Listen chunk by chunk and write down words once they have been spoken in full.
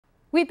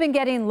We've been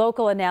getting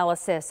local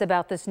analysis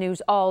about this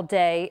news all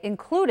day,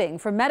 including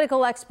from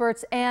medical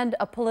experts and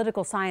a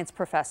political science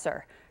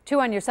professor. 2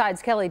 on Your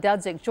Side's Kelly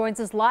Dudzik joins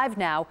us live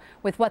now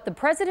with what the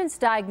president's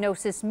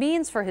diagnosis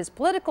means for his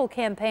political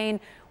campaign,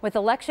 with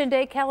Election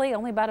Day, Kelly,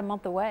 only about a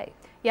month away.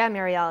 Yeah,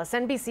 Mary Alice.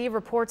 NBC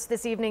reports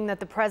this evening that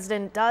the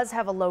president does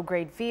have a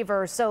low-grade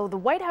fever, so the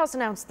White House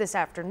announced this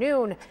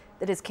afternoon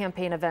that his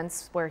campaign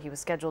events, where he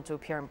was scheduled to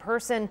appear in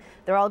person,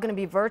 they're all going to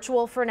be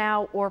virtual for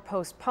now or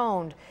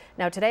postponed.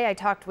 Now, today I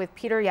talked with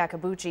Peter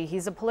Yacobucci.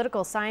 He's a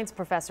political science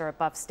professor at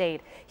Buff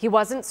State. He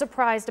wasn't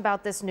surprised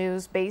about this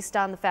news based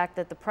on the fact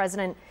that the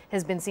president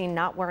has been seen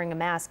not wearing a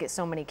mask at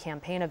so many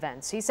campaign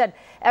events. He said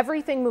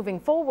everything moving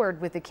forward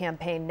with the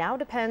campaign now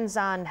depends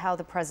on how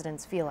the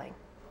president's feeling.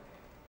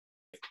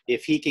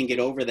 If he can get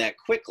over that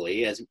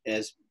quickly,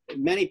 as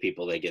many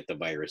people that get the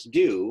virus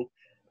do,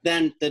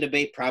 then the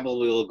debate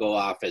probably will go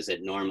off as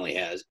it normally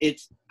has.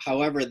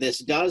 However, this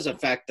does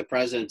affect the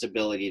president's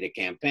ability to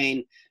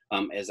campaign.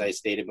 As I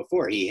stated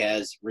before, he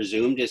has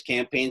resumed his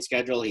campaign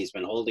schedule. He's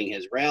been holding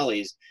his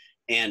rallies,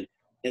 and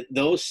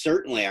those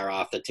certainly are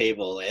off the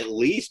table, at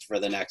least for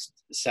the next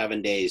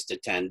 7 days to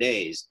 10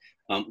 days.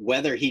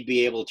 Whether he'd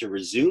be able to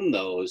resume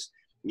those,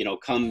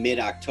 come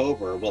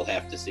mid-October, we'll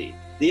have to see.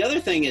 The other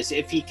thing is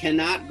if he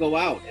cannot go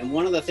out, and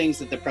one of the things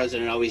that the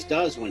president always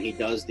does when he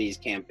does these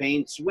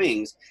campaign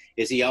swings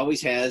is he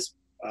always has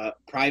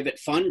private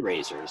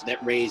fundraisers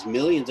that raise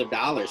millions of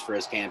dollars for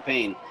his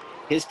campaign.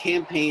 His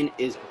campaign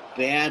is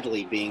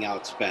badly being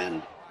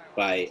outspent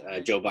by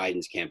Joe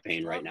Biden's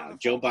campaign right now.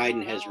 Joe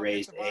Biden has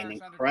raised an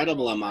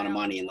incredible amount of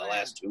money in the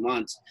last 2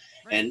 months,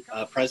 and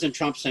President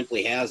Trump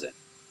simply hasn't.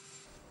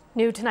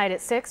 New tonight at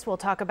 6, we'll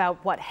talk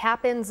about what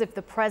happens if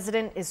the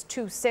president is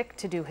too sick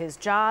to do his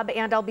job.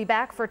 And I'll be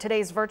back for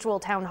today's virtual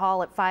town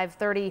hall at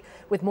 5:30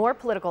 with more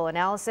political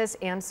analysis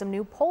and some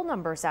new poll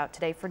numbers out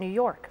today for New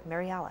York.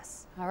 Mary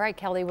Alice. All right,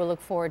 Kelly, we'll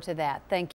look forward to that. Thank you.